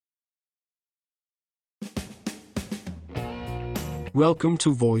Welcome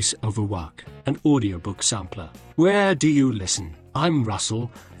to Voice Over Work, an audiobook sampler. Where do you listen? I'm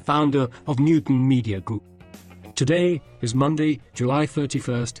Russell, founder of Newton Media Group. Today is Monday, July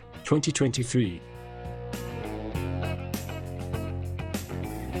 31st, 2023.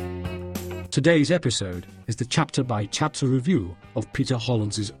 Today's episode is the chapter-by-chapter review of Peter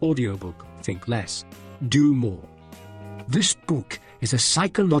Hollins' audiobook, Think Less, Do More. This book is a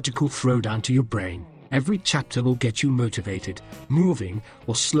psychological throwdown to your brain. Every chapter will get you motivated, moving,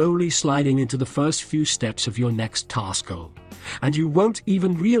 or slowly sliding into the first few steps of your next task goal. And you won't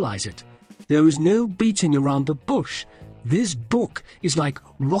even realize it. There is no beating around the bush. This book is like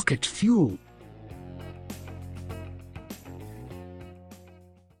rocket fuel.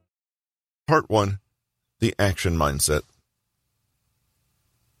 Part 1. The Action Mindset.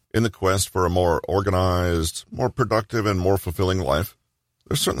 In the quest for a more organized, more productive, and more fulfilling life,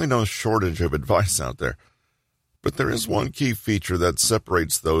 there's certainly no shortage of advice out there. But there is one key feature that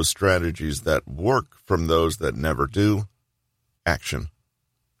separates those strategies that work from those that never do: action.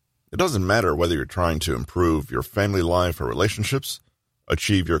 It doesn't matter whether you're trying to improve your family life or relationships,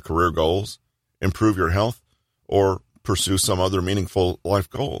 achieve your career goals, improve your health, or pursue some other meaningful life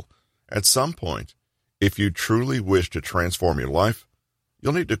goal. At some point, if you truly wish to transform your life,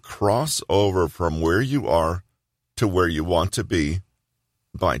 you'll need to cross over from where you are to where you want to be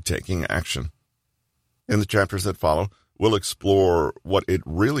by taking action. In the chapters that follow, we'll explore what it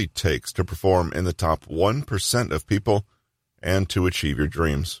really takes to perform in the top 1% of people and to achieve your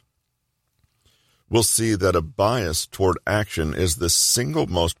dreams. We'll see that a bias toward action is the single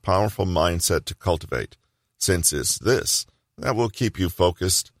most powerful mindset to cultivate, since it's this that will keep you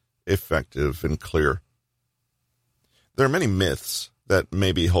focused, effective, and clear. There are many myths that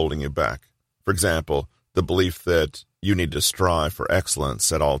may be holding you back. For example, the belief that you need to strive for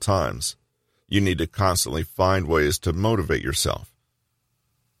excellence at all times. You need to constantly find ways to motivate yourself.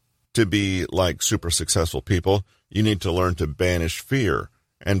 To be like super successful people, you need to learn to banish fear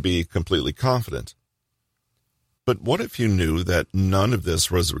and be completely confident. But what if you knew that none of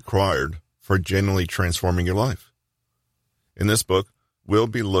this was required for genuinely transforming your life? In this book, we'll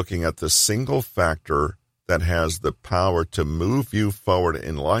be looking at the single factor that has the power to move you forward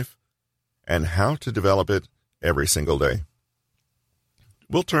in life and how to develop it every single day.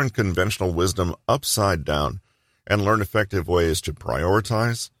 We'll turn conventional wisdom upside down and learn effective ways to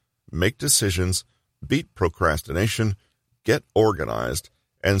prioritize, make decisions, beat procrastination, get organized,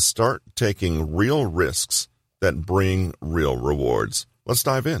 and start taking real risks that bring real rewards. Let's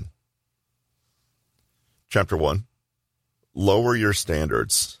dive in. Chapter 1. Lower your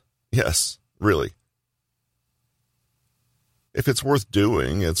standards. Yes, really. If it's worth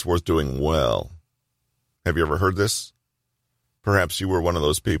doing, it's worth doing well. Have you ever heard this? Perhaps you were one of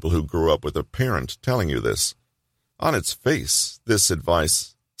those people who grew up with a parent telling you this. On its face, this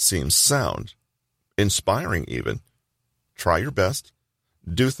advice seems sound, inspiring even. Try your best,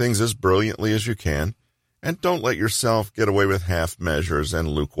 do things as brilliantly as you can, and don't let yourself get away with half measures and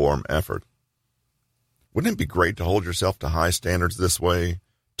lukewarm effort. Wouldn't it be great to hold yourself to high standards this way,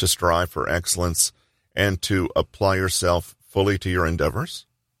 to strive for excellence, and to apply yourself fully to your endeavors?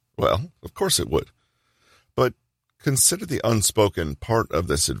 Well, of course it would. But consider the unspoken part of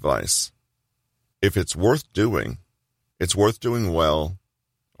this advice. If it's worth doing well,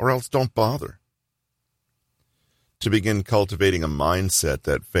 or else don't bother. To begin cultivating a mindset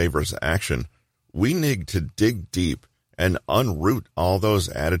that favors action, we need to dig deep and unroot all those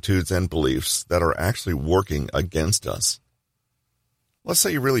attitudes and beliefs that are actually working against us. Let's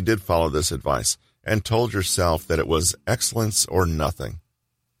say you really did follow this advice and told yourself that it was excellence or nothing.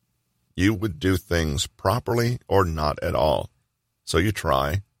 You would do things properly or not at all. So you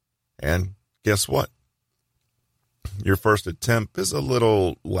try, and guess what? Your first attempt is a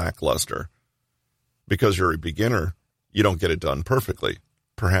little lackluster. Because you're a beginner, you don't get it done perfectly.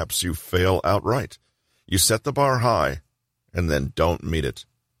 Perhaps you fail outright. You set the bar high, and then don't meet it.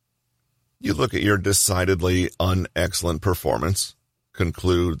 You look at your decidedly unexcellent performance,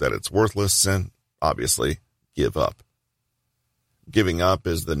 conclude that it's worthless, and obviously give up. Giving up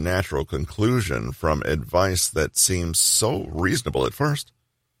is the natural conclusion from advice that seems so reasonable at first.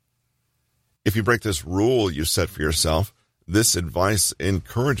 If you break this rule you set for yourself, this advice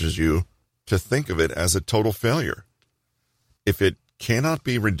encourages you to think of it as a total failure. If it cannot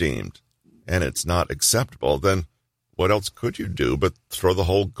be redeemed and it's not acceptable, then what else could you do but throw the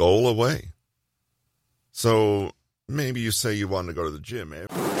whole goal away? So maybe you say you want to go to the gym.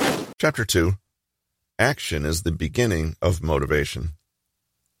 Chapter 2. Action is the beginning of motivation.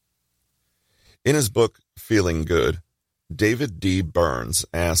 In his book, Feeling Good, David D. Burns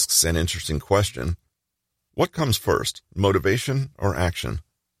asks an interesting question. What comes first, motivation or action?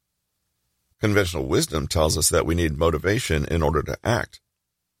 Conventional wisdom tells us that we need motivation in order to act.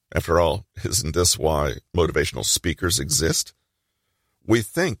 After all, isn't this why motivational speakers exist? We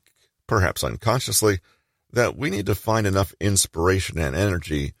think, perhaps unconsciously, that we need to find enough inspiration and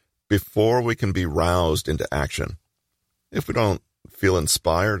energy before we can be roused into action. If we don't feel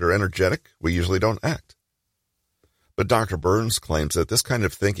inspired or energetic, we usually don't act. But Dr. Burns claims that this kind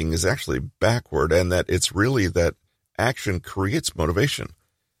of thinking is actually backward and that it's really that action creates motivation.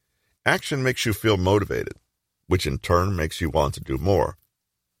 Action makes you feel motivated, which in turn makes you want to do more.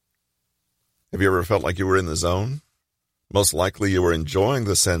 Have you ever felt like you were in the zone? Most likely you were enjoying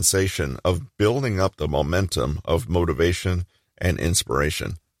the sensation of building up the momentum of motivation and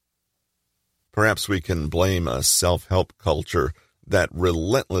inspiration. Perhaps we can blame a self-help culture that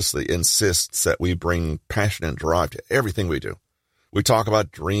relentlessly insists that we bring passion and drive to everything we do. We talk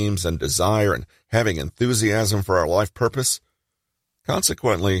about dreams and desire and having enthusiasm for our life purpose.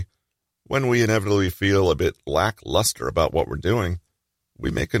 Consequently, when we inevitably feel a bit lackluster about what we're doing,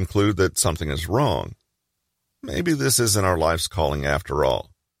 we may conclude that something is wrong. Maybe this isn't our life's calling after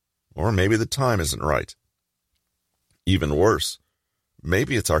all, or maybe the time isn't right. Even worse,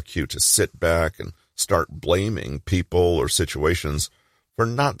 maybe it's our cue to sit back and start blaming people or situations for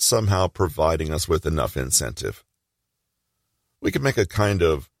not somehow providing us with enough incentive. We can make a kind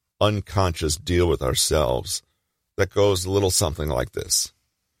of unconscious deal with ourselves that goes a little something like this.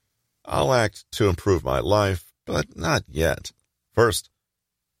 I'll act to improve my life, but not yet. First,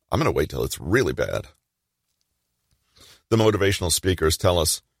 I'm going to wait till it's really bad. The motivational speakers tell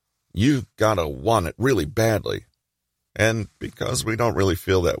us, you gotta want it really badly. And because we don't really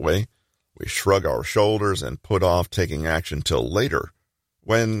feel that way, we shrug our shoulders and put off taking action till later,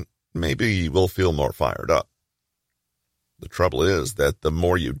 when maybe we'll feel more fired up. The trouble is that the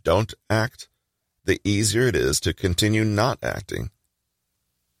more you don't act, the easier it is to continue not acting.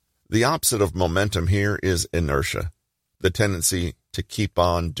 The opposite of momentum here is inertia, the tendency to keep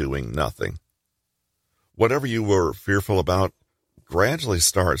on doing nothing. Whatever you were fearful about gradually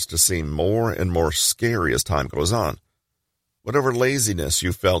starts to seem more and more scary as time goes on. Whatever laziness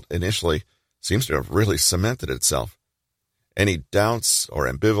you felt initially seems to have really cemented itself. Any doubts or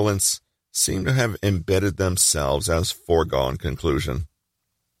ambivalence seem to have embedded themselves as foregone conclusion.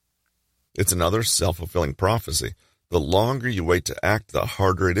 It's another self-fulfilling prophecy. The longer you wait to act, the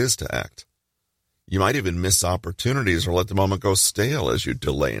harder it is to act. You might even miss opportunities or let the moment go stale as you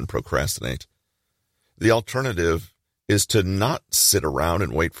delay and procrastinate. The alternative is to not sit around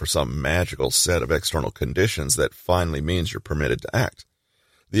and wait for some magical set of external conditions that finally means you're permitted to act.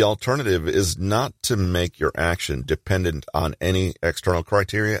 The alternative is not to make your action dependent on any external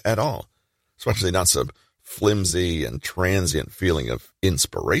criteria at all, especially not some flimsy and transient feeling of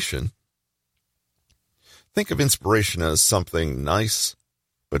inspiration. Think of inspiration as something nice,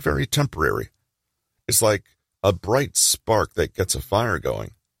 but very temporary. It's like a bright spark that gets a fire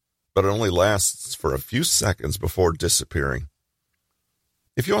going, but it only lasts for a few seconds before disappearing.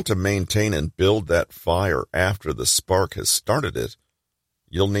 If you want to maintain and build that fire after the spark has started it,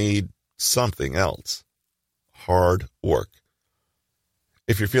 you'll need something else. Hard work.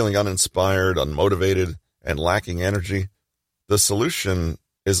 If you're feeling uninspired, unmotivated, and lacking energy, the solution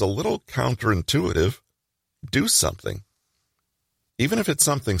is a little counterintuitive. Do something. Even if it's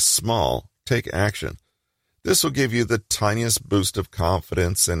something small, take action. This will give you the tiniest boost of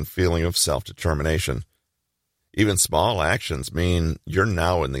confidence and feeling of self-determination. Even small actions mean you're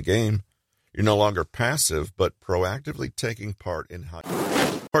now in the game. You're no longer passive, but proactively taking part in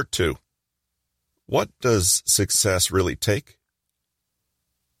Part 2. What does success really take?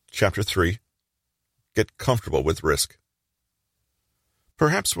 Chapter 3. Get comfortable with risk.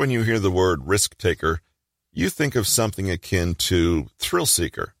 Perhaps when you hear the word risk-taker, you think of something akin to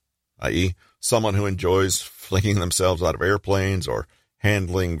thrill-seeker, i.e., someone who enjoys flinging themselves out of airplanes or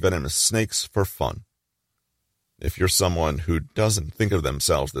handling venomous snakes for fun. If you're someone who doesn't think of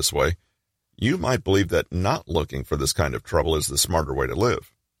themselves this way, you might believe that not looking for this kind of trouble is the smarter way to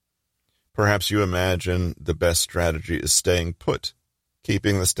live. Perhaps you imagine the best strategy is staying put,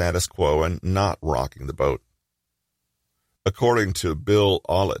 keeping the status quo and not rocking the boat. According to Bill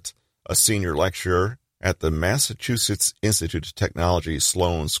Ollett, a senior lecturer at the Massachusetts Institute of Technology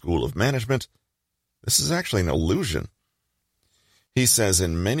Sloan School of Management, this is actually an illusion. He says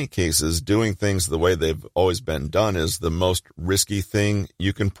in many cases, doing things the way they've always been done is the most risky thing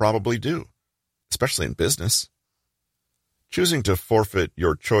you can probably do, especially in business. Choosing to forfeit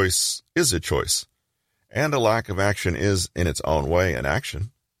your choice is a choice, and a lack of action is, in its own way, an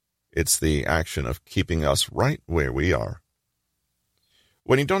action. It's the action of keeping us right where we are.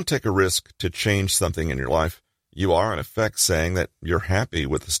 When you don't take a risk to change something in your life, you are in effect saying that you're happy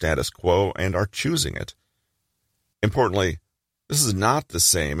with the status quo and are choosing it. Importantly, this is not the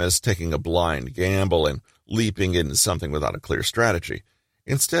same as taking a blind gamble and leaping into something without a clear strategy.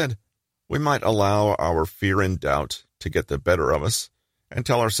 Instead, we might allow our fear and doubt to get the better of us and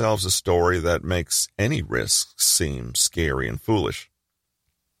tell ourselves a story that makes any risk seem scary and foolish.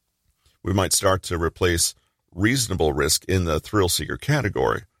 We might start to replace reasonable risk in the thrill-seeker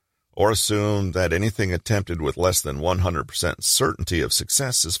category, or assume that anything attempted with less than 100% certainty of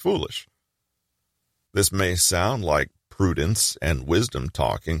success is foolish. This may sound like prudence and wisdom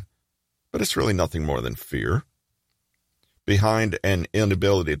talking, but it's really nothing more than fear. Behind an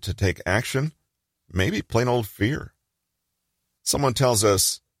inability to take action may be plain old fear. Someone tells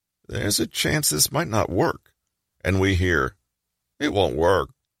us, there's a chance this might not work, and we hear, it won't work,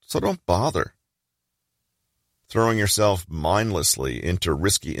 so don't bother. Throwing yourself mindlessly into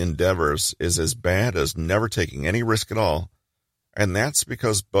risky endeavors is as bad as never taking any risk at all, and that's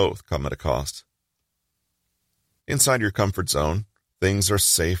because both come at a cost. Inside your comfort zone, things are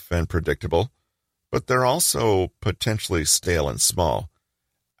safe and predictable, but they're also potentially stale and small.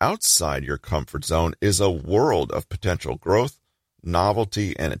 Outside your comfort zone is a world of potential growth,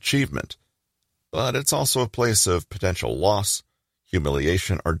 novelty, and achievement, but it's also a place of potential loss,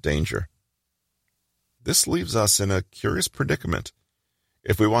 humiliation, or danger. This leaves us in a curious predicament.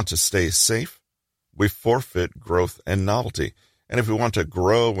 If we want to stay safe, we forfeit growth and novelty. And if we want to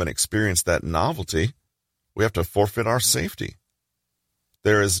grow and experience that novelty, we have to forfeit our safety.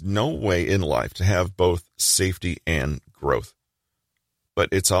 There is no way in life to have both safety and growth. But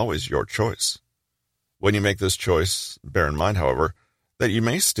it's always your choice. When you make this choice, bear in mind, however, that you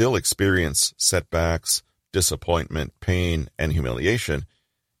may still experience setbacks, disappointment, pain, and humiliation,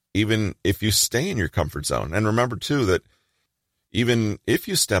 even if you stay in your comfort zone. And remember, too, that even if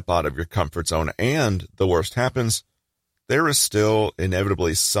you step out of your comfort zone and the worst happens, there is still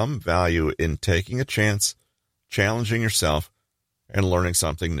inevitably some value in taking a chance, challenging yourself, and learning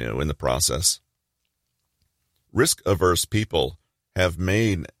something new in the process. Risk-averse people have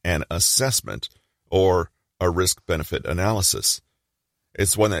made an assessment or a risk-benefit analysis.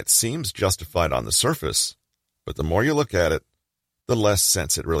 It's one that seems justified on the surface, but the more you look at it, the less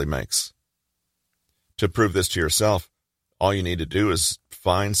sense it really makes. To prove this to yourself, all you need to do is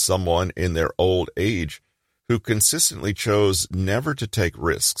find someone in their old age who consistently chose never to take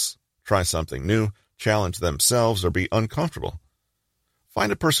risks, try something new, challenge themselves, or be uncomfortable.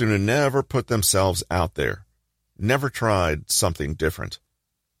 Find a person who never put themselves out there, never tried something different,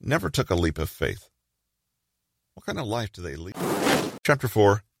 never took a leap of faith. What kind of life do they lead? Chapter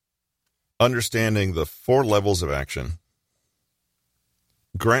 4, Understanding the 4 Levels of Action.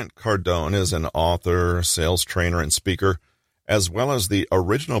 Grant Cardone is an author, sales trainer, and speaker, as well as the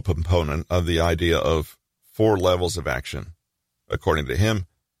original proponent of the idea of 4 levels of action. According to him,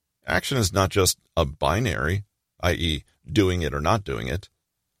 action is not just a binary, i.e., doing it or not doing it,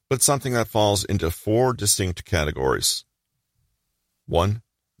 but something that falls into 4 distinct categories. 1.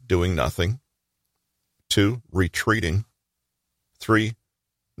 Doing nothing. 2. Retreating. 3.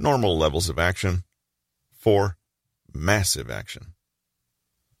 Normal levels of action. 4. Massive action.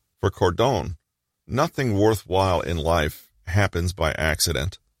 For Cardone, nothing worthwhile in life happens by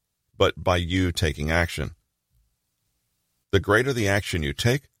accident, but by you taking action. The greater the action you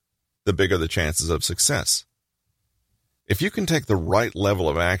take, the bigger the chances of success. If you can take the right level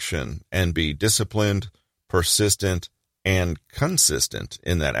of action and be disciplined, persistent, and consistent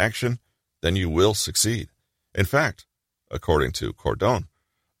in that action, then you will succeed. In fact, according to Cardone,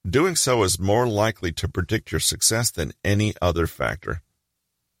 doing so is more likely to predict your success than any other factor.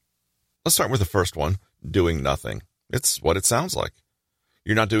 Let's start with the first one, doing nothing. It's what it sounds like.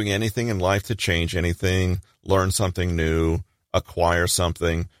 You're not doing anything in life to change anything, learn something new, acquire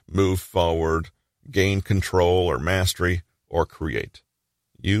something, move forward, gain control or mastery, or create.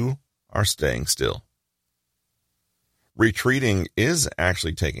 You are staying still. Retreating is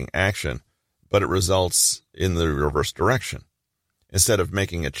actually taking action, but it results in the reverse direction. Instead of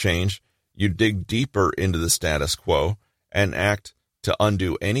making a change, you dig deeper into the status quo and act to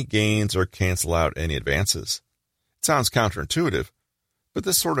undo any gains or cancel out any advances. It sounds counterintuitive, but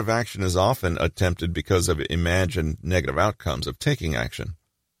this sort of action is often attempted because of imagined negative outcomes of taking action.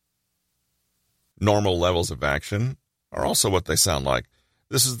 Normal levels of action are also what they sound like.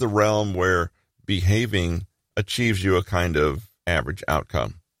 This is the realm where behaving achieves you a kind of average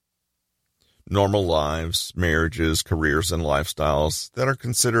outcome. Normal lives, marriages, careers, and lifestyles that are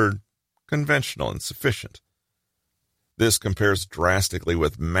considered conventional and sufficient. This compares drastically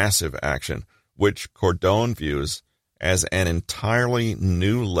with massive action, which Cardone views as an entirely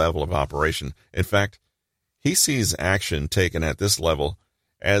new level of operation. In fact, he sees action taken at this level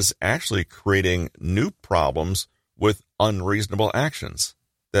as actually creating new problems with unreasonable actions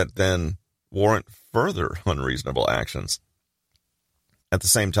that then warrant further unreasonable actions. At the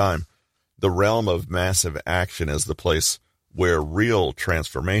same time, the realm of massive action is the place where real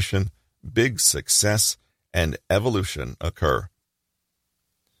transformation, big success, and evolution occur.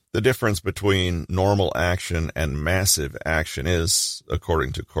 The difference between normal action and massive action is,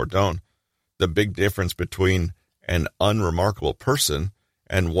 according to Cordone, the big difference between an unremarkable person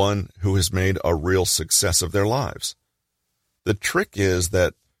and one who has made a real success of their lives. The trick is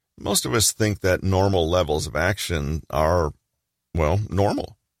that most of us think that normal levels of action are,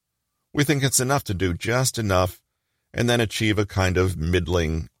 normal. We think it's enough to do just enough and then achieve a kind of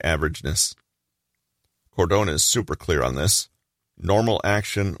middling averageness. Cordone is super clear on this. Normal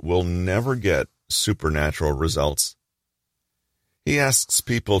action will never get supernatural results. He asks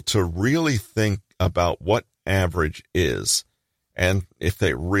people to really think about what average is and if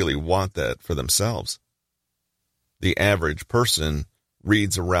they really want that for themselves. The average person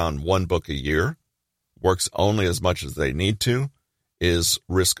reads around one book a year, works only as much as they need to, is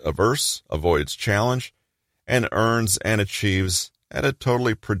risk-averse, avoids challenge, and earns and achieves at a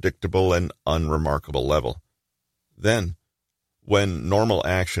totally predictable and unremarkable level. Then, when normal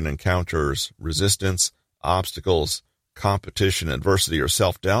action encounters resistance, obstacles, competition, adversity, or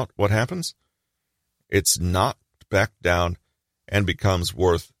self-doubt, what happens? It's knocked back down and becomes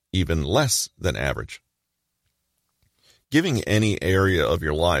worth even less than average. Giving any area of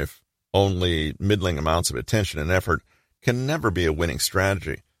your life only middling amounts of attention and effort can never be a winning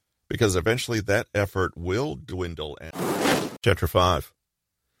strategy, because eventually that effort will dwindle. Chapter 5.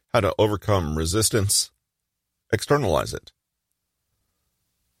 How to overcome resistance. Externalize it.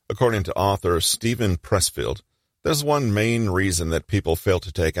 According to author Stephen Pressfield, there's one main reason that people fail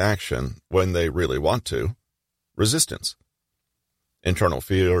to take action when they really want to: resistance. Internal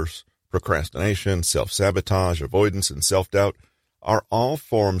fears, procrastination, self-sabotage, avoidance, and self-doubt are all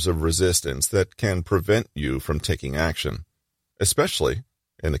forms of resistance that can prevent you from taking action, especially,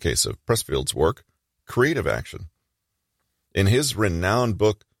 in the case of Pressfield's work, creative action. In his renowned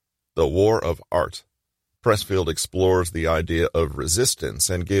book, The War of Art, Pressfield explores the idea of resistance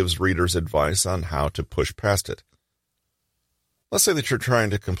and gives readers advice on how to push past it. Let's say that you're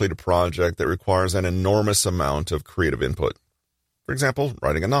trying to complete a project that requires an enormous amount of creative input. For example,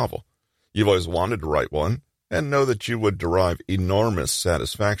 writing a novel. You've always wanted to write one and know that you would derive enormous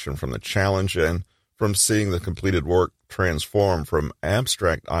satisfaction from the challenge and from seeing the completed work transform from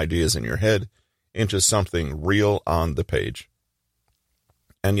abstract ideas in your head into something real on the page.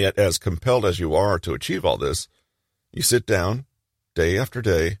 And yet, as compelled as you are to achieve all this, you sit down, day after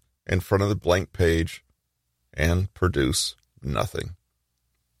day, in front of the blank page and produce nothing.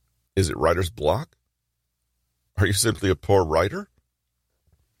 Is it writer's block? Are you simply a poor writer?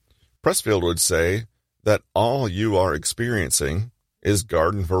 Pressfield would say that all you are experiencing is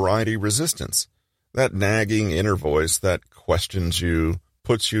garden variety resistance, that nagging inner voice that questions you,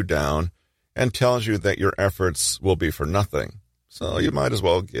 puts you down, and tells you that your efforts will be for nothing, so you might as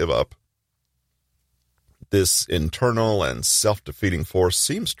well give up. This internal and self-defeating force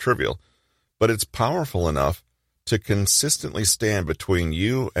seems trivial, but it's powerful enough to consistently stand between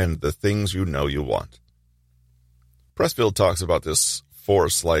you and the things you know you want. Pressfield talks about this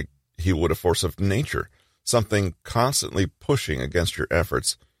force like he would a force of nature, something constantly pushing against your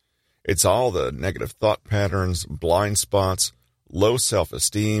efforts. It's all the negative thought patterns, blind spots, low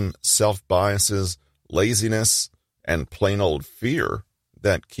self-esteem, self-biases, laziness, and plain old fear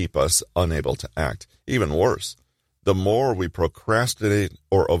that keep us unable to act. Even worse, the more we procrastinate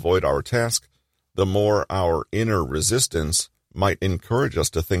or avoid our task, the more our inner resistance might encourage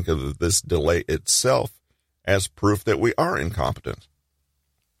us to think of this delay itself as proof that we are incompetent.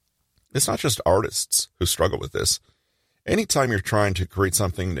 It's not just artists who struggle with this. Anytime you're trying to create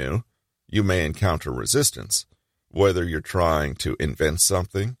something new, you may encounter resistance, whether you're trying to invent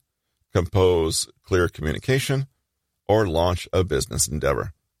something, compose clear communication, or launch a business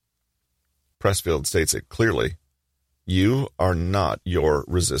endeavor. Pressfield states it clearly: you are not your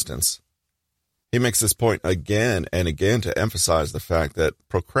resistance. He makes this point again and again to emphasize the fact that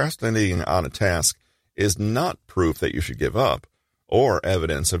procrastinating on a task is not proof that you should give up, or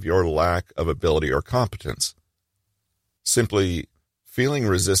evidence of your lack of ability or competence. Simply, feeling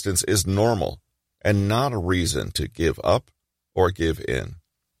resistance is normal and not a reason to give up or give in.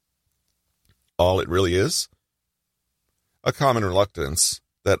 All it really is? A common reluctance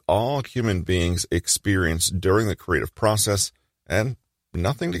that all human beings experience during the creative process, and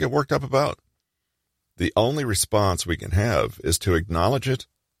nothing to get worked up about. The only response we can have is to acknowledge it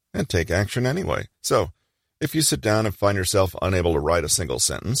and take action anyway. So, if you sit down and find yourself unable to write a single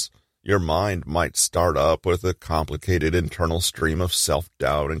sentence, your mind might start up with a complicated internal stream of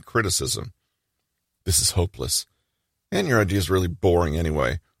self-doubt and criticism. This is hopeless, and your idea is really boring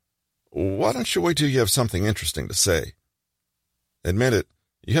anyway. Why don't you wait till you have something interesting to say? Admit it,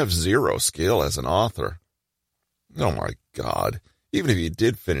 you have zero skill as an author. Oh my God, even if you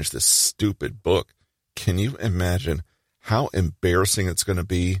did finish this stupid book, can you imagine how embarrassing it's going to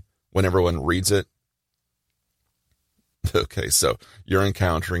be when everyone reads it? Okay, so you're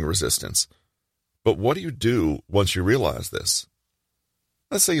encountering resistance. But what do you do once you realize this?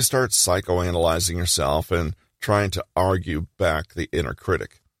 Let's say you start psychoanalyzing yourself and trying to argue back the inner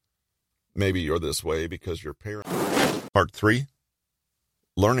critic. Maybe you're this way because your parents... Part 3,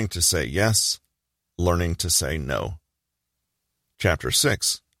 learning to say yes, learning to say no. Chapter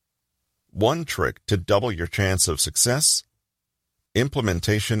 6, one trick to double your chance of success,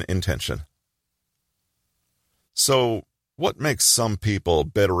 implementation intention. So, what makes some people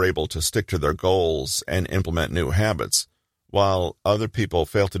better able to stick to their goals and implement new habits, while other people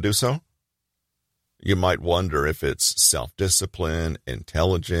fail to do so? You might wonder if it's self-discipline,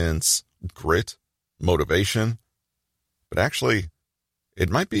 intelligence, grit, motivation. But actually, it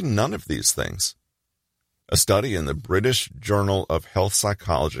might be none of these things. A study in the British Journal of Health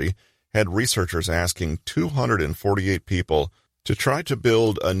Psychology had researchers asking 248 people to try to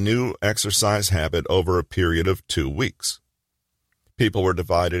build a new exercise habit over a period of 2 weeks. People were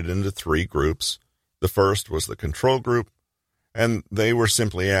divided into 3 groups. The first was the control group, and they were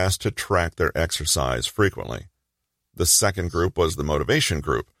simply asked to track their exercise frequently. The second group was the motivation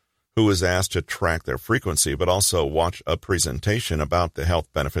group, who was asked to track their frequency but also watch a presentation about the health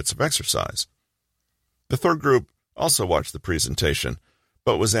benefits of exercise. The third group also watched the presentation,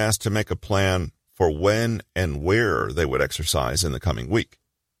 but was asked to make a plan for when and where they would exercise in the coming week.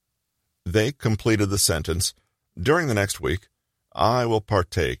 They completed the sentence, "During the next week, I will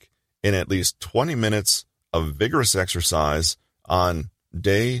partake in at least 20 minutes of vigorous exercise on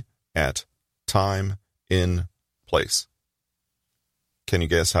day, at, time, in, place." Can you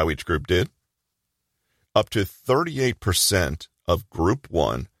guess how each group did? Up to 38% of Group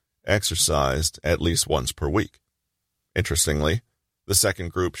 1 exercised at least once per week. Interestingly, the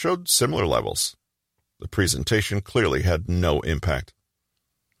second group showed similar levels. The presentation clearly had no impact.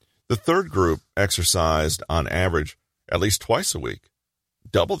 The third group exercised on average at least twice a week,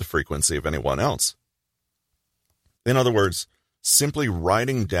 double the frequency of anyone else. In other words, simply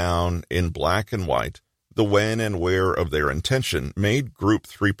writing down in black and white the when and where of their intention made Group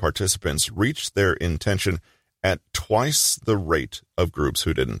 3 participants reach their intention at twice the rate of groups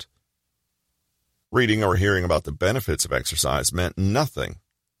who didn't. Reading or hearing about the benefits of exercise meant nothing,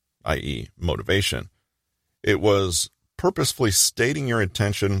 i.e., motivation. It was purposefully stating your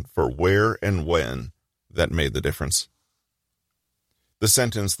intention for where and when that made the difference. The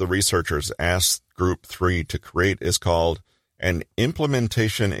sentence the researchers asked Group 3 to create is called an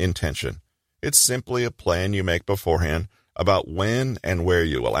implementation intention. It's simply a plan you make beforehand about when and where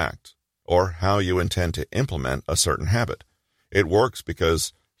you will act, or how you intend to implement a certain habit. It works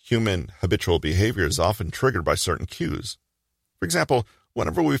because human habitual behavior is often triggered by certain cues. For example,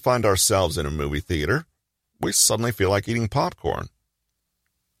 whenever we find ourselves in a movie theater, we suddenly feel like eating popcorn.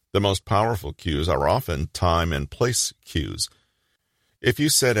 The most powerful cues are often time and place cues. If you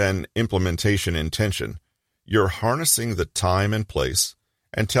set an implementation intention, you're harnessing the time and place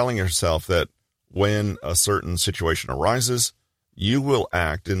and telling yourself that when a certain situation arises, you will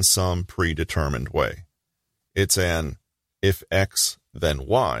act in some predetermined way. It's an if X, then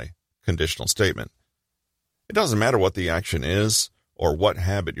Y conditional statement. It doesn't matter what the action is or what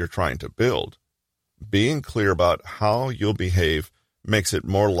habit you're trying to build. Being clear about how you'll behave makes it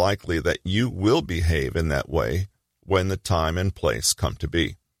more likely that you will behave in that way when the time and place come to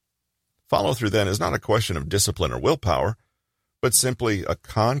be. Follow-through then is not a question of discipline or willpower, but simply a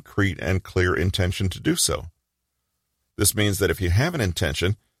concrete and clear intention to do so. This means that if you have an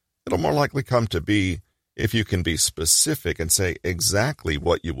intention, it'll more likely come to be if you can be specific and say exactly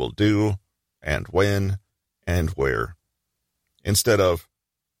what you will do, and when, and where. Instead of,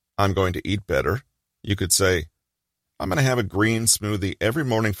 "I'm going to eat better," you could say, "I'm going to have a green smoothie every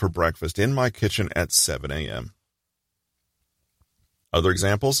morning for breakfast in my kitchen at 7 a.m. Other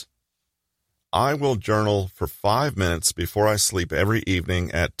examples? "I will journal for 5 minutes before I sleep every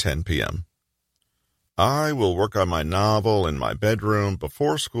evening at 10 p.m. I will work on my novel in my bedroom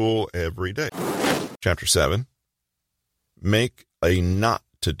before school every day." Chapter 7. Make a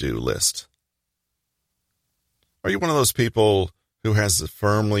not-to-do list. Are you one of those people who has the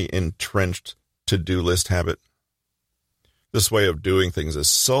firmly entrenched to-do list habit? This way of doing things is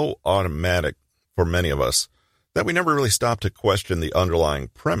so automatic for many of us that we never really stop to question the underlying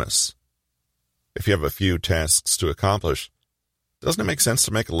premise. If you have a few tasks to accomplish, doesn't it make sense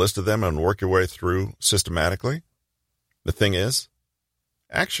to make a list of them and work your way through systematically? The thing is,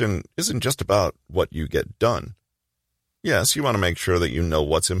 action isn't just about what you get done. Yes, you want to make sure that you know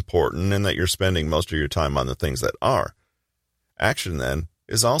what's important and that you're spending most of your time on the things that are. Action, then,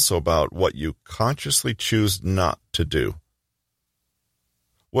 is also about what you consciously choose not to do.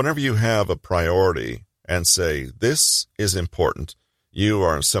 Whenever you have a priority and say, this is important, you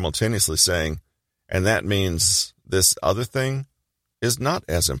are simultaneously saying, and that means this other thing is not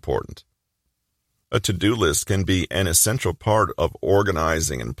as important. A to-do list can be an essential part of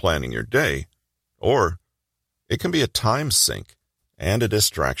organizing and planning your day, or it can be a time sink and a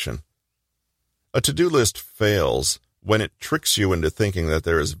distraction. A to-do list fails when it tricks you into thinking that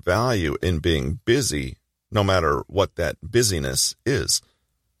there is value in being busy, no matter what that busyness is.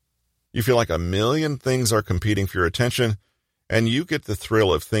 You feel like a million things are competing for your attention, and you get the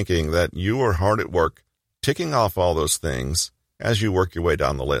thrill of thinking that you are hard at work, ticking off all those things as you work your way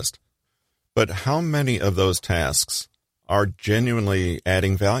down the list. But how many of those tasks are genuinely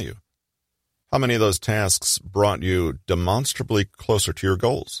adding value? How many of those tasks brought you demonstrably closer to your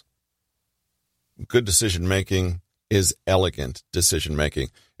goals? Good decision-making is elegant decision-making.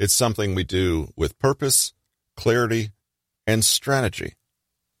 It's something we do with purpose, clarity, and strategy.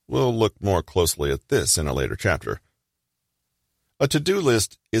 We'll look more closely at this in a later chapter. A to-do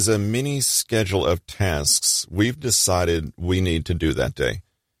list is a mini schedule of tasks we've decided we need to do that day.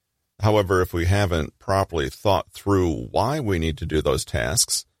 However, if we haven't properly thought through why we need to do those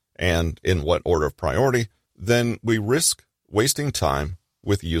tasks and in what order of priority, then we risk wasting time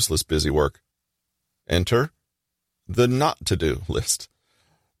with useless busy work. Enter the not-to-do list.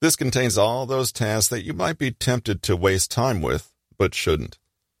 This contains all those tasks that you might be tempted to waste time with, but shouldn't.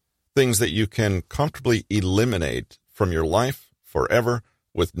 Things that you can comfortably eliminate from your life forever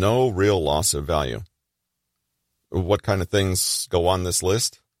with no real loss of value. What kind of things go on this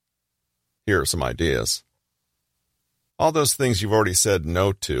list? Here are some ideas. All those things you've already said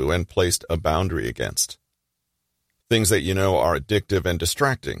no to and placed a boundary against. Things that you know are addictive and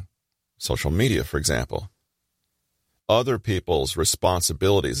distracting. Social media, for example. Other people's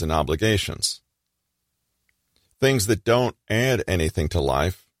responsibilities and obligations. Things that don't add anything to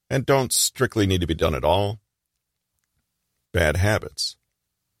life and don't strictly need to be done at all. Bad habits.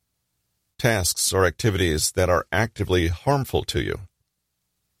 Tasks or activities that are actively harmful to you.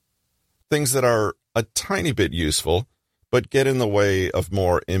 Things that are a tiny bit useful, but get in the way of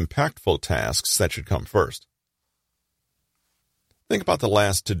more impactful tasks that should come first. Think about the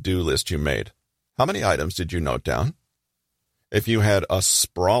last to-do list you made. How many items did you note down? If you had a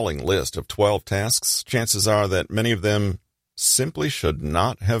sprawling list of 12 tasks, chances are that many of them simply should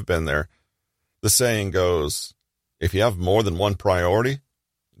not have been there. The saying goes, if you have more than one priority,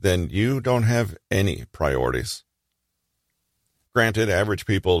 then you don't have any priorities. Granted, average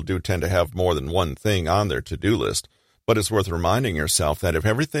people do tend to have more than one thing on their to-do list, but it's worth reminding yourself that if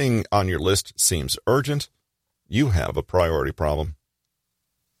everything on your list seems urgent, you have a priority problem.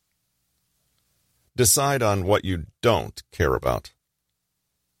 Decide on what you don't care about.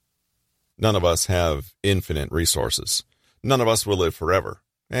 None of us have infinite resources. None of us will live forever.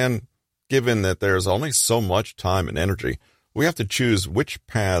 And given that there's only so much time and energy, we have to choose which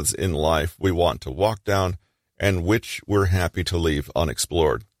paths in life we want to walk down and which we're happy to leave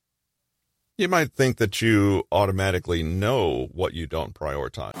unexplored. You might think that you automatically know what you don't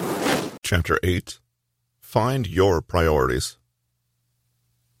prioritize. Chapter 8. Find your priorities.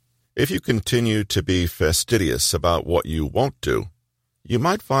 If you continue to be fastidious about what you won't do, you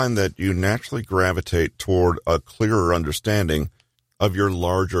might find that you naturally gravitate toward a clearer understanding of your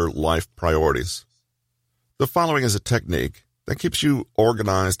larger life priorities. The following is a technique that keeps you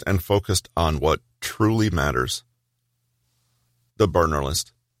organized and focused on what truly matters. The burner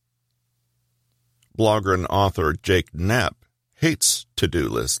list. Blogger and author Jake Knapp hates to-do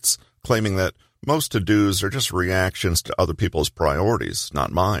lists, claiming that most to-dos are just reactions to other people's priorities,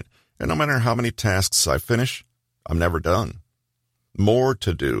 not mine, and no matter how many tasks I finish, I'm never done. More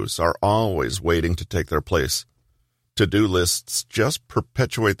to-dos are always waiting to take their place. To-do lists just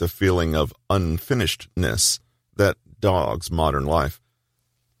perpetuate the feeling of unfinishedness that dogs modern life.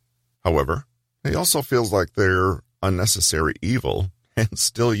 However, he also feels like they're unnecessary evil and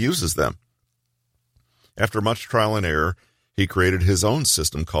still uses them. After much trial and error, he created his own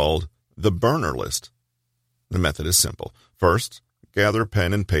system called the burner list. The method is simple. First, gather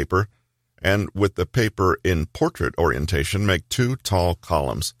pen and paper, and with the paper in portrait orientation, make 2 tall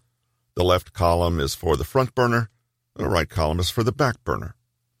columns. The left column is for the front burner. The right column is for the back burner.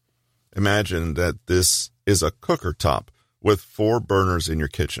 Imagine that this is a cooker top with 4 burners in your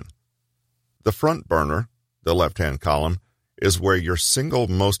kitchen. The front burner, the left-hand column, is where your single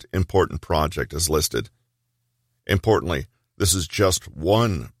most important project is listed. Importantly, this is just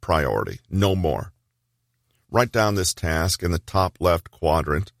one priority, no more. Write down this task in the top left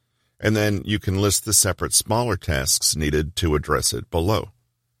quadrant, and then you can list the separate smaller tasks needed to address it below.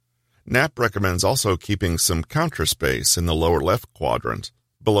 Knapp recommends also keeping some counter space in the lower left quadrant,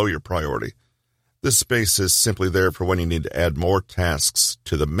 below your priority. This space is simply there for when you need to add more tasks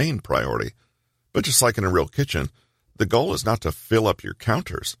to the main priority. But just like in a real kitchen, the goal is not to fill up your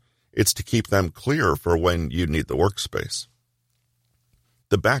counters. It's to keep them clear for when you need the workspace.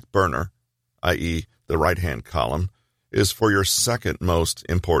 The back burner, i.e. the right-hand column, is for your second most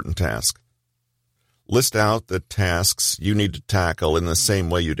important task. List out the tasks you need to tackle in the same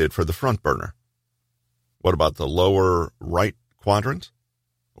way you did for the front burner. What about the lower right quadrant?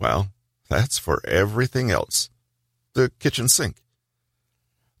 Well, that's for everything else. The kitchen sink.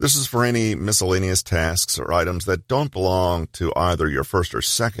 This is for any miscellaneous tasks or items that don't belong to either your first or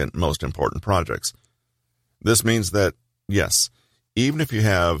second most important projects. This means that, yes, even if you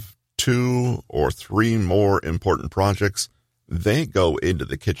have 2 or 3 more important projects, they go into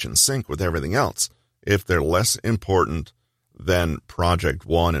the kitchen sink with everything else if they're less important than Project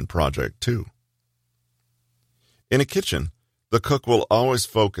 1 and Project 2. In a kitchen, the cook will always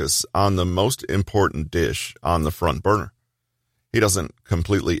focus on the most important dish on the front burner. He doesn't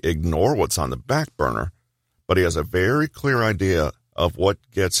completely ignore what's on the back burner, but he has a very clear idea of what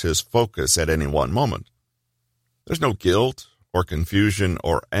gets his focus at any one moment. There's no guilt or confusion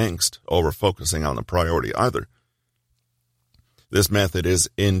or angst over focusing on the priority either. This method is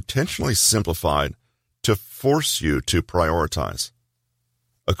intentionally simplified to force you to prioritize.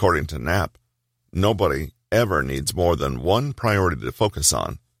 According to Knapp, nobody ever needs more than one priority to focus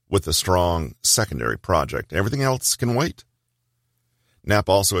on with a strong secondary project. Everything else can wait. Knapp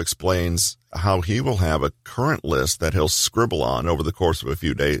also explains how he will have a current list that he'll scribble on over the course of a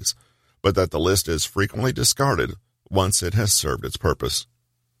few days, but that the list is frequently discarded once it has served its purpose.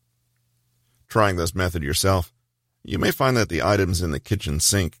 Trying this method yourself, you may find that the items in the kitchen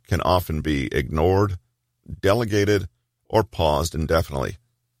sink can often be ignored, delegated, or paused indefinitely.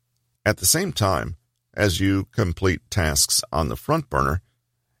 At the same time, as you complete tasks on the front burner,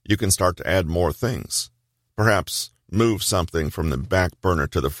 you can start to add more things. Perhaps move something from the back burner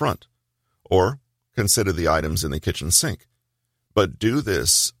to the front, or consider the items in the kitchen sink. But do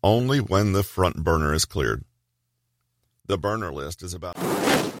this only when the front burner is cleared. The burner list is about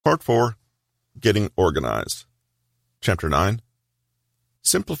Part 4, Getting Organized. Chapter 9,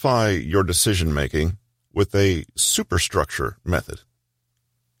 Simplify your decision-making with a superstructure method.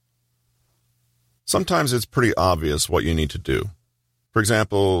 Sometimes it's pretty obvious what you need to do. For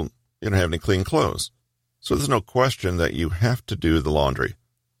example, you don't have any clean clothes, so there's no question that you have to do the laundry.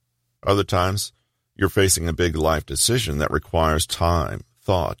 Other times, you're facing a big life decision that requires time,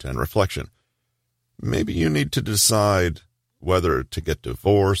 thought, and reflection. Maybe you need to decide whether to get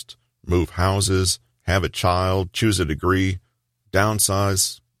divorced, move houses, have a child, choose a degree,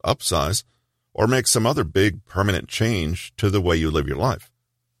 downsize, upsize, or make some other big permanent change to the way you live your life.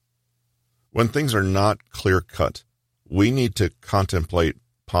 When things are not clear-cut, we need to contemplate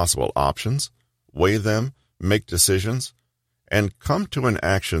possible options, weigh them, make decisions, and come to an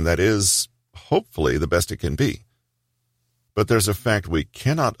action that is, hopefully, the best it can be. But there's a fact we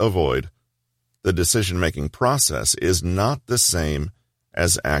cannot avoid. The decision-making process is not the same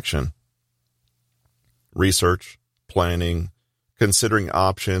as action. Research, planning, considering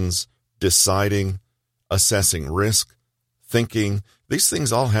options, deciding, assessing risk, thinking, these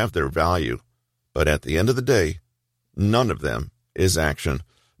things all have their value. But at the end of the day, none of them is action.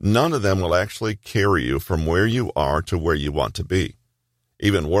 None of them will actually carry you from where you are to where you want to be.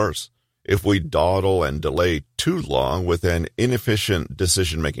 Even worse, if we dawdle and delay too long with an inefficient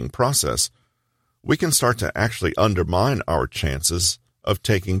decision-making process, we can start to actually undermine our chances of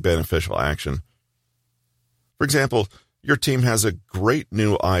taking beneficial action. For example, your team has a great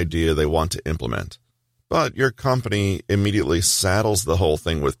new idea they want to implement, but your company immediately saddles the whole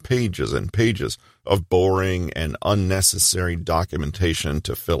thing with pages and pages of boring and unnecessary documentation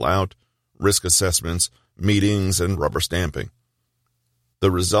to fill out, risk assessments, meetings, and rubber stamping. The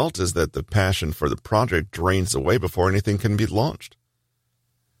result is that the passion for the project drains away before anything can be launched.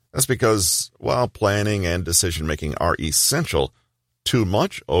 That's because, while planning and decision-making are essential, too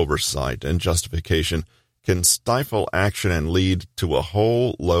much oversight and justification can stifle action and lead to a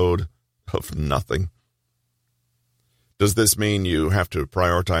whole load of nothing. Does this mean you have to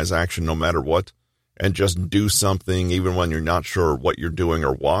prioritize action no matter what, and just do something even when you're not sure what you're doing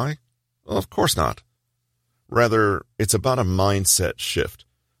or why? Well, of course not. Rather, it's about a mindset shift,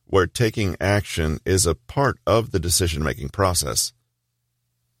 where taking action is a part of the decision-making process.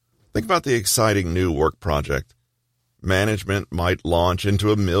 Think about the exciting new work project. Management might launch into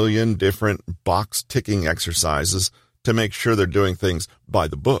 1 million different box-ticking exercises to make sure they're doing things by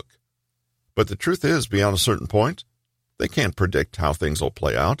the book. But the truth is, beyond a certain point, they can't predict how things will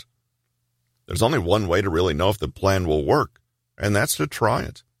play out. There's only one way to really know if the plan will work, and that's to try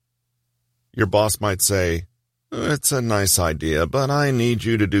it. Your boss might say, "It's a nice idea, but I need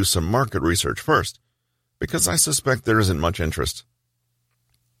you to do some market research first, because I suspect there isn't much interest."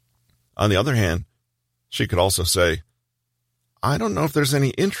 On the other hand, she could also say, "I don't know if there's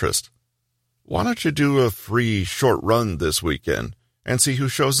any interest. Why don't you do a free short run this weekend and see who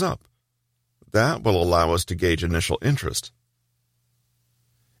shows up? That will allow us to gauge initial interest."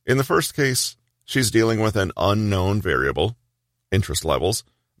 In the first case, she's dealing with an unknown variable, interest levels,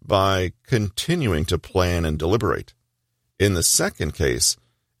 by continuing to plan and deliberate. In the second case,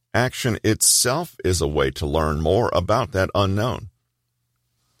 action itself is a way to learn more about that unknown.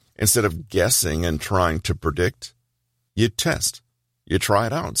 Instead of guessing and trying to predict, you test. You try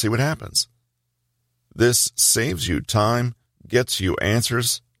it out and see what happens. This saves you time, gets you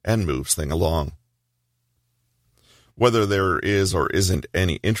answers, and moves things along. Whether there is or isn't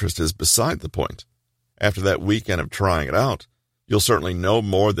any interest is beside the point. After that weekend of trying it out, you'll certainly know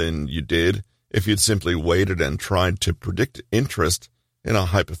more than you did if you'd simply waited and tried to predict interest in a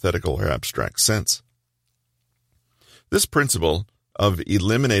hypothetical or abstract sense. This principle of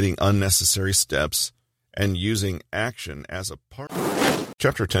eliminating unnecessary steps and using action as a part.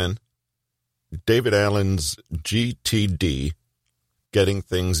 Chapter 10, David Allen's GTD, Getting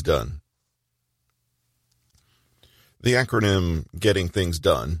Things Done. The acronym Getting Things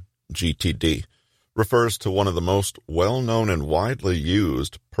Done, GTD, refers to one of the most well-known and widely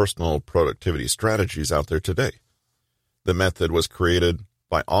used personal productivity strategies out there today. The method was created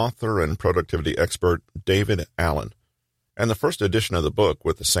by author and productivity expert David Allen, and the first edition of the book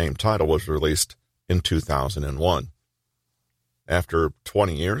with the same title was released in 2001. After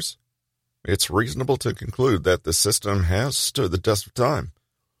 20 years, it's reasonable to conclude that the system has stood the test of time.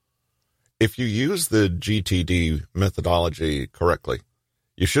 If you use the GTD methodology correctly,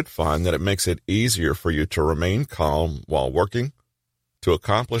 you should find that it makes it easier for you to remain calm while working, to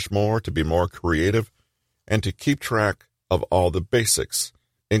accomplish more, to be more creative, and to keep track of all the basics,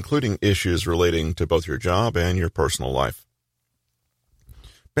 including issues relating to both your job and your personal life.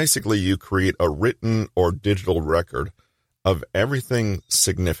 Basically, you create a written or digital record of everything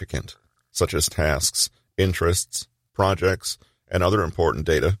significant, such as tasks, interests, projects, and other important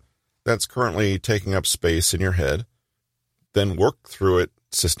data that's currently taking up space in your head, then work through it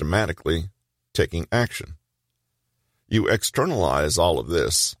systematically, taking action. You externalize all of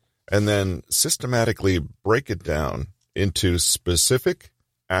this, and then systematically break it down into specific,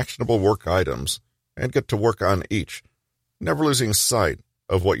 actionable work items and get to work on each, never losing sight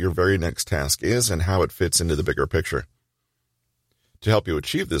of what your very next task is and how it fits into the bigger picture. To help you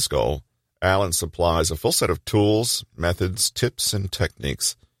achieve this goal, Allen supplies a full set of tools, methods, tips, and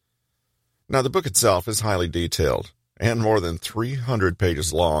techniques. Now, the book itself is highly detailed and more than 300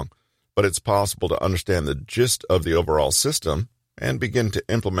 pages long, but it's possible to understand the gist of the overall system and begin to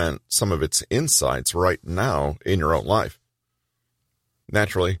implement some of its insights right now in your own life.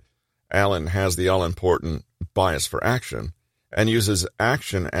 Naturally, Allen has the all-important bias for action and uses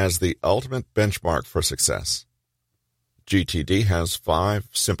action as the ultimate benchmark for success. GTD has 5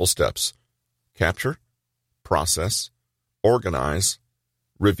 simple steps: capture, process, organize,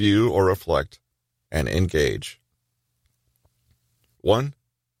 review or reflect, and engage. 1.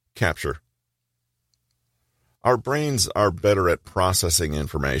 Capture. Our brains are better at processing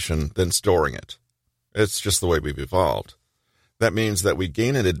information than storing it. It's just the way we've evolved. That means that we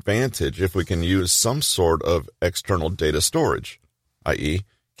gain an advantage if we can use some sort of external data storage, i.e.,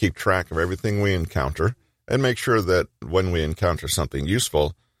 keep track of everything we encounter and make sure that when we encounter something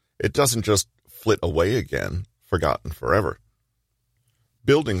useful, it doesn't just flit away again, forgotten forever.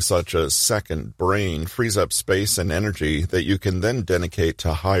 Building such a second brain frees up space and energy that you can then dedicate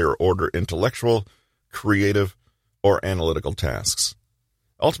to higher-order intellectual, creative, or analytical tasks.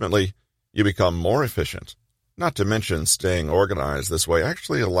 Ultimately, you become more efficient. Not to mention staying organized this way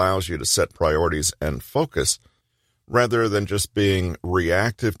actually allows you to set priorities and focus rather than just being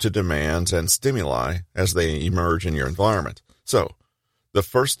reactive to demands and stimuli as they emerge in your environment. So, the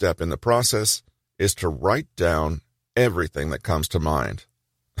first step in the process is to write down everything that comes to mind.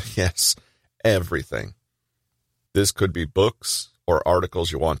 Yes, everything. This could be books or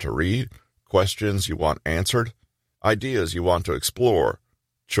articles you want to read, questions you want answered, ideas you want to explore,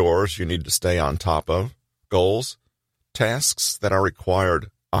 chores you need to stay on top of, goals, tasks that are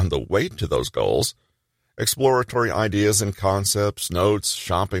required on the way to those goals, exploratory ideas and concepts, notes,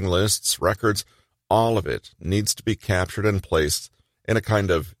 shopping lists, records. All of it needs to be captured and placed in a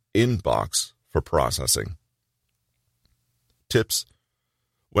kind of inbox for processing. Tips: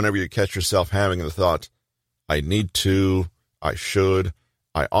 whenever you catch yourself having the thought, I need to, I should,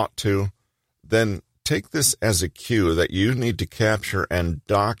 I ought to, then take this as a cue that you need to capture and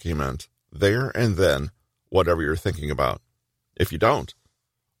document there and then whatever you're thinking about. If you don't,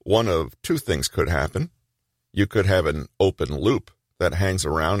 one of two things could happen. You could have an open loop that hangs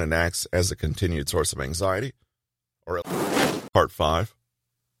around and acts as a continued source of anxiety. Or Part 5,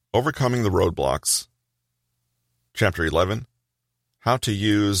 Overcoming the Roadblocks. Chapter 11, How to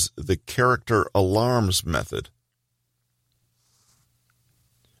Use the Character Alarms Method.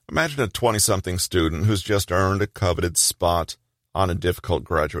 Imagine a 20-something student who's just earned a coveted spot on a difficult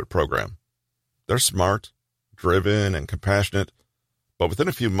graduate program. They're smart, driven, and compassionate, but within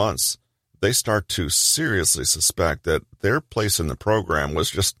a few months, they start to seriously suspect that their place in the program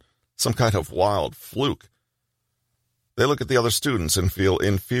was just some kind of wild fluke. They look at the other students and feel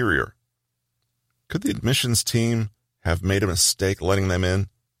inferior. Could the admissions team have made a mistake letting them in?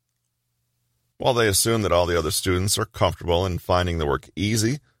 While they assume that all the other students are comfortable in finding the work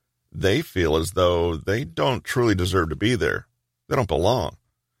easy, they feel as though they don't truly deserve to be there. They don't belong.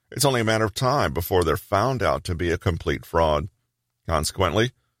 It's only a matter of time before they're found out to be a complete fraud.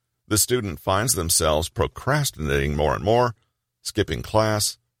 Consequently, the student finds themselves procrastinating more and more, skipping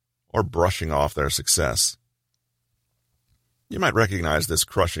class, or brushing off their success. You might recognize this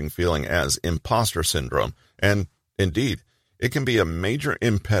crushing feeling as imposter syndrome, and indeed, it can be a major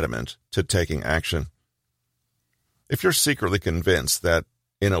impediment to taking action. If you're secretly convinced that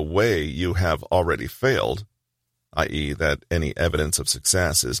in a way you have already failed, i.e., that any evidence of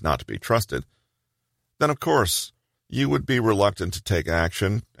success is not to be trusted, then of course you would be reluctant to take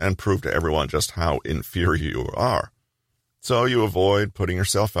action and prove to everyone just how inferior you are. So you avoid putting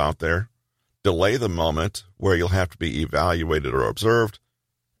yourself out there, delay the moment where you'll have to be evaluated or observed,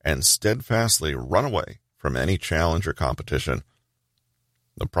 and steadfastly run away from any challenge or competition.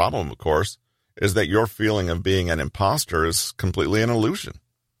 The problem, of course, is that your feeling of being an imposter is completely an illusion.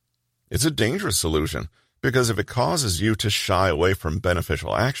 It's a dangerous illusion, because if it causes you to shy away from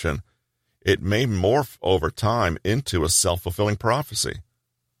beneficial action, it may morph over time into a self-fulfilling prophecy.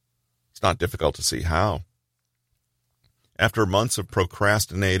 It's not difficult to see how. After months of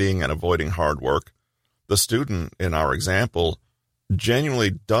procrastinating and avoiding hard work, the student in our example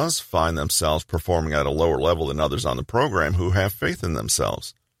genuinely does find themselves performing at a lower level than others on the program who have faith in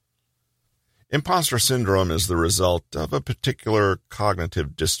themselves. Imposter syndrome is the result of a particular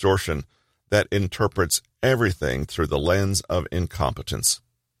cognitive distortion that interprets everything through the lens of incompetence.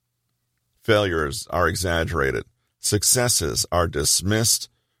 Failures are exaggerated, successes are dismissed,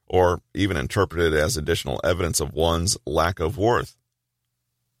 or even interpreted as additional evidence of one's lack of worth.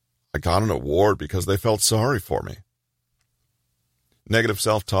 I got an award because they felt sorry for me. Negative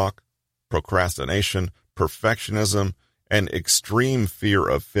self-talk, procrastination, perfectionism, and extreme fear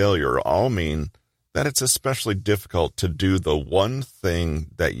of failure all mean that it's especially difficult to do the one thing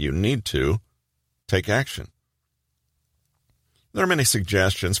that you need to: take action. There are many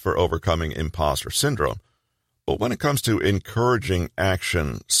suggestions for overcoming imposter syndrome, but when it comes to encouraging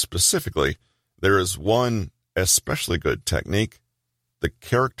action specifically, there is one especially good technique: the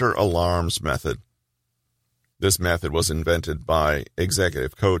character alarms method. This method was invented by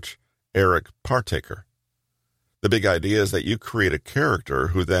executive coach Eric Partaker. The big idea is that you create a character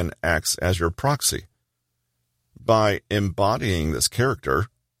who then acts as your proxy. By embodying this character,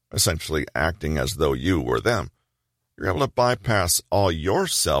 essentially acting as though you were them, you're able to bypass all your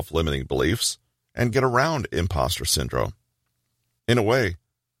self-limiting beliefs and get around imposter syndrome. In a way,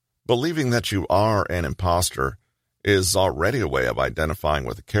 believing that you are an imposter is already a way of identifying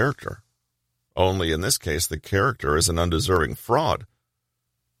with a character. Only in this case, the character is an undeserving fraud.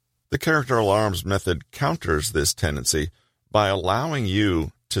 The character alarms method counters this tendency by allowing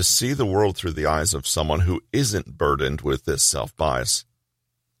you to see the world through the eyes of someone who isn't burdened with this self-bias.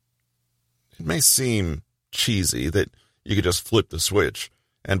 It may seem cheesy that you could just flip the switch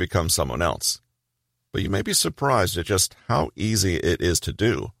and become someone else, but you may be surprised at just how easy it is to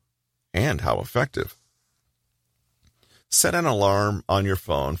do and how effective. Set an alarm on your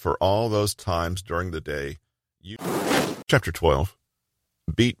phone for all those times during the day you... Chapter 12.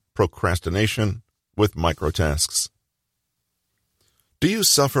 Beat procrastination with microtasks. Do you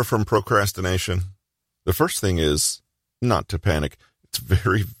suffer from procrastination? The first thing is not to panic. It's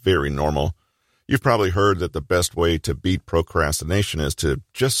very, very normal. You've probably heard that the best way to beat procrastination is to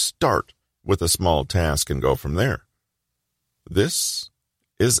just start with a small task and go from there. This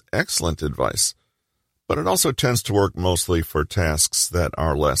is excellent advice, but it also tends to work mostly for tasks that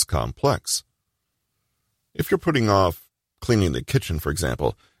are less complex. If you're putting off cleaning the kitchen, for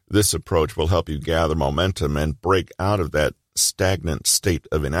example, this approach will help you gather momentum and break out of that stagnant state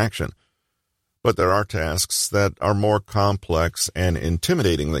of inaction. But there are tasks that are more complex and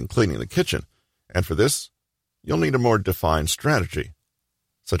intimidating than cleaning the kitchen, and for this, you'll need a more defined strategy,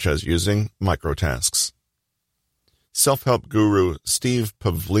 such as using microtasks. Self-help guru Steve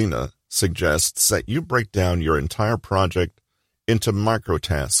Pavlina suggests that you break down your entire project into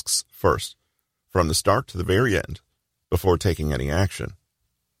microtasks first, from the start to the very end, before taking any action.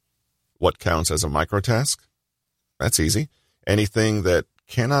 What counts as a microtask? That's easy. Anything that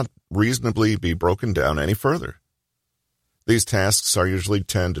cannot reasonably be broken down any further. These tasks are usually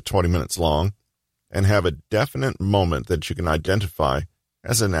 10 to 20 minutes long and have a definite moment that you can identify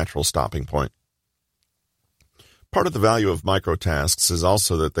as a natural stopping point. Part of the value of microtasks is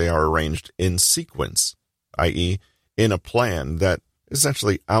also that they are arranged in sequence, i.e., in a plan that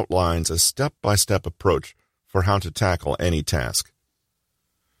essentially outlines a step-by-step approach for how to tackle any task.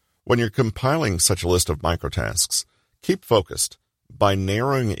 When you're compiling such a list of microtasks, keep focused by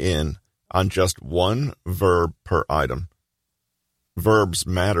narrowing in on just one verb per item. Verbs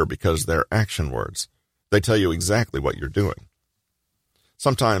matter because they're action words. They tell you exactly what you're doing.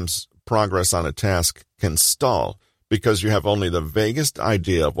 Sometimes progress on a task can stall because you have only the vaguest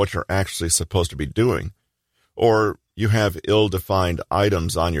idea of what you're actually supposed to be doing, or you have ill-defined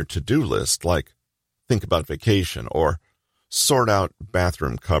items on your to-do list, like think about vacation or sort out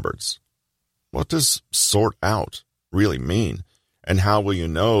bathroom cupboards. What does sort out really mean? And how will you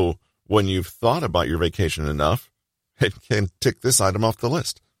know when you've thought about your vacation enough and can tick this item off the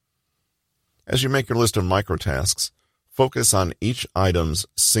list? As you make your list of microtasks, focus on each item's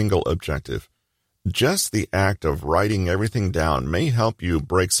single objective. Just the act of writing everything down may help you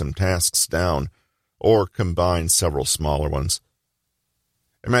break some tasks down or combine several smaller ones.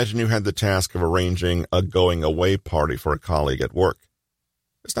 Imagine you had the task of arranging a going-away party for a colleague at work.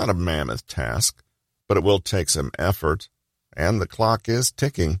 It's not a mammoth task, but it will take some effort, and the clock is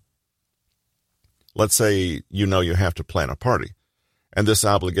ticking. Let's say you know you have to plan a party, and this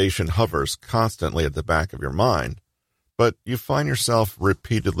obligation hovers constantly at the back of your mind, but you find yourself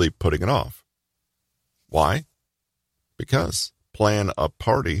repeatedly putting it off. Why? Because plan a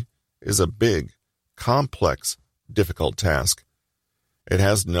party is a big, complex, difficult task. It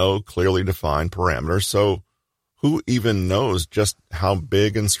has no clearly defined parameters, so who even knows just how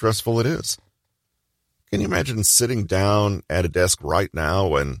big and stressful it is? Can you imagine sitting down at a desk right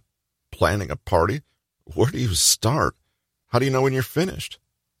now and planning a party? Where do you start? How do you know when you're finished?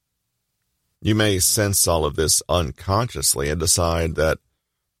 You may sense all of this unconsciously and decide that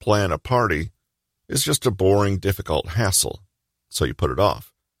plan a party is just a boring, difficult hassle, so you put it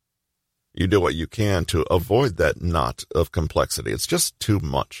off. You do what you can to avoid that knot of complexity. It's just too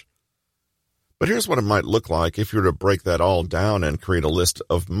much. But here's what it might look like if you were to break that all down and create a list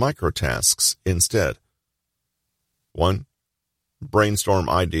of microtasks instead. 1. Brainstorm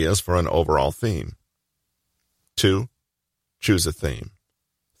ideas for an overall theme. 2. Choose a theme.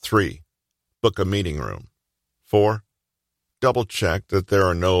 3. Book a meeting room. 4. Double-check that there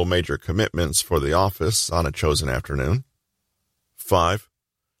are no major commitments for the office on a chosen afternoon. 5.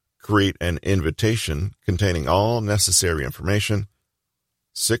 Create an invitation containing all necessary information.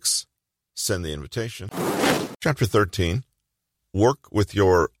 6. Send the invitation. Chapter 13. Work with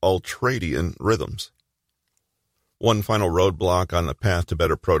your ultradian rhythms. One final roadblock on the path to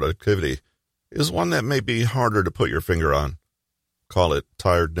better productivity is one that may be harder to put your finger on. Call it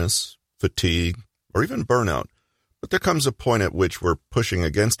tiredness, fatigue, or even burnout. But there comes a point at which we're pushing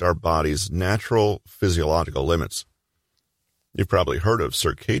against our body's natural physiological limits. You've probably heard of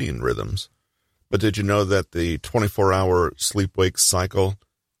circadian rhythms, but did you know that the 24-hour sleep-wake cycle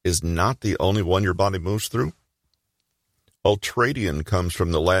is not the only one your body moves through? Ultradian comes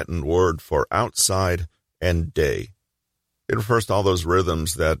from the Latin word for outside and day. It refers to all those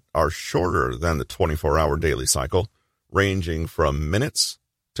rhythms that are shorter than the 24-hour daily cycle, ranging from minutes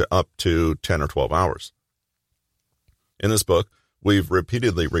to up to 10 or 12 hours. In this book, we've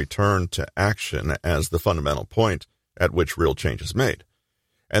repeatedly returned to action as the fundamental point at which real change is made,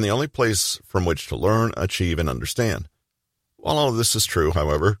 and the only place from which to learn, achieve, and understand. While all of this is true,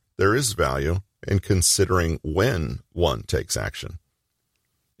 however, there is value in considering when one takes action.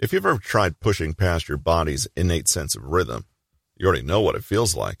 If you've ever tried pushing past your body's innate sense of rhythm, you already know what it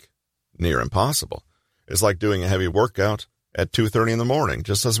feels like. Near impossible. It's like doing a heavy workout at 2:30 in the morning.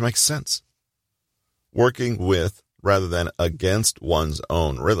 Just doesn't make sense. Working with rather than against one's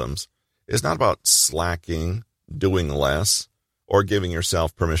own rhythms is not about slacking, doing less, or giving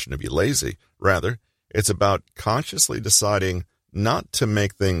yourself permission to be lazy. Rather, it's about consciously deciding not to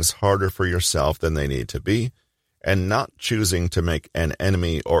make things harder for yourself than they need to be, and not choosing to make an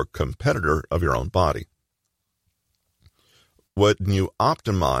enemy or competitor of your own body. When you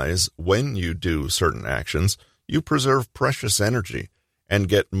optimize when you do certain actions, you preserve precious energy and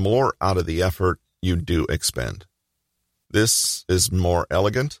get more out of the effort you do expend. This is more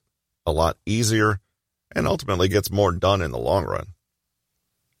elegant, a lot easier, and ultimately gets more done in the long run.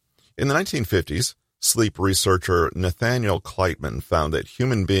 In the 1950s, sleep researcher Nathaniel Kleitman found that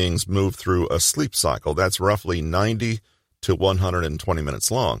human beings move through a sleep cycle that's roughly 90 to 120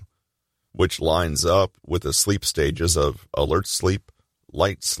 minutes long, which lines up with the sleep stages of alert sleep,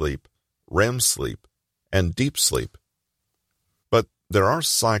 light sleep, REM sleep, and deep sleep. But there are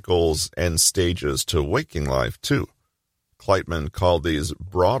cycles and stages to waking life, too. Kleitman called these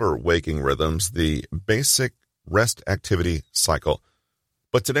broader waking rhythms the basic rest activity cycle,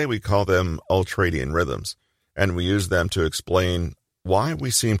 but today we call them ultradian rhythms, and we use them to explain why we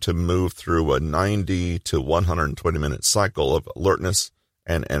seem to move through a 90 to 120-minute cycle of alertness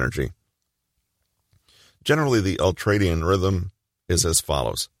and energy. Generally, the ultradian rhythm is as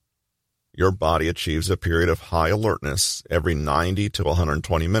follows. Your body achieves a period of high alertness every 90 to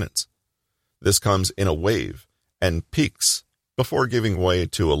 120 minutes. This comes in a wave and peaks before giving way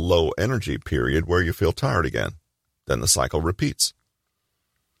to a low energy period where you feel tired again. Then the cycle repeats.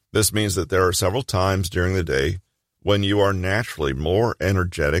 This means that there are several times during the day when you are naturally more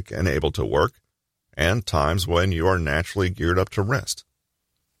energetic and able to work, and times when you are naturally geared up to rest.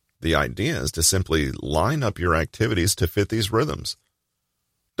 The idea is to simply line up your activities to fit these rhythms.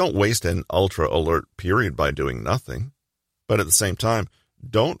 Don't waste an ultra-alert period by doing nothing, but at the same time,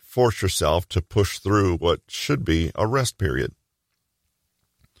 don't force yourself to push through what should be a rest period.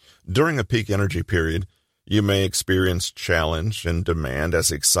 During a peak energy period, you may experience challenge and demand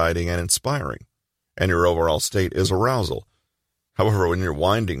as exciting and inspiring, and your overall state is arousal. However, when you're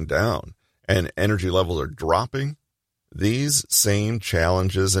winding down and energy levels are dropping, these same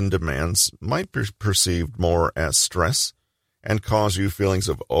challenges and demands might be perceived more as stress and cause you feelings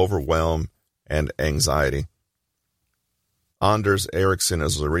of overwhelm and anxiety. Anders Ericsson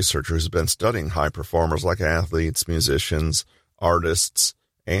is a researcher who's been studying high performers like athletes, musicians, artists,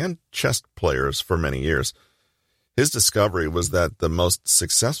 and chess players for many years. His discovery was that the most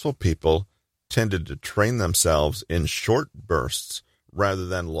successful people tended to train themselves in short bursts rather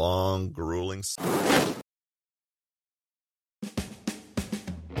than long, grueling.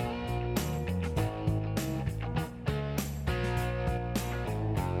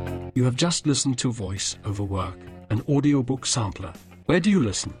 You have just listened to Voice Over Work, an audiobook sampler. Where do you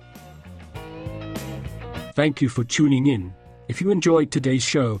listen? Thank you for tuning in. If you enjoyed today's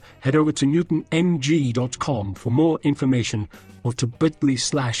show, head over to newtonmg.com for more information, or to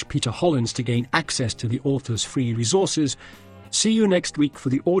bit.ly/Peter Hollins to gain access to the author's free resources. See you next week for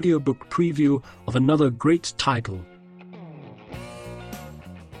the audiobook preview of another great title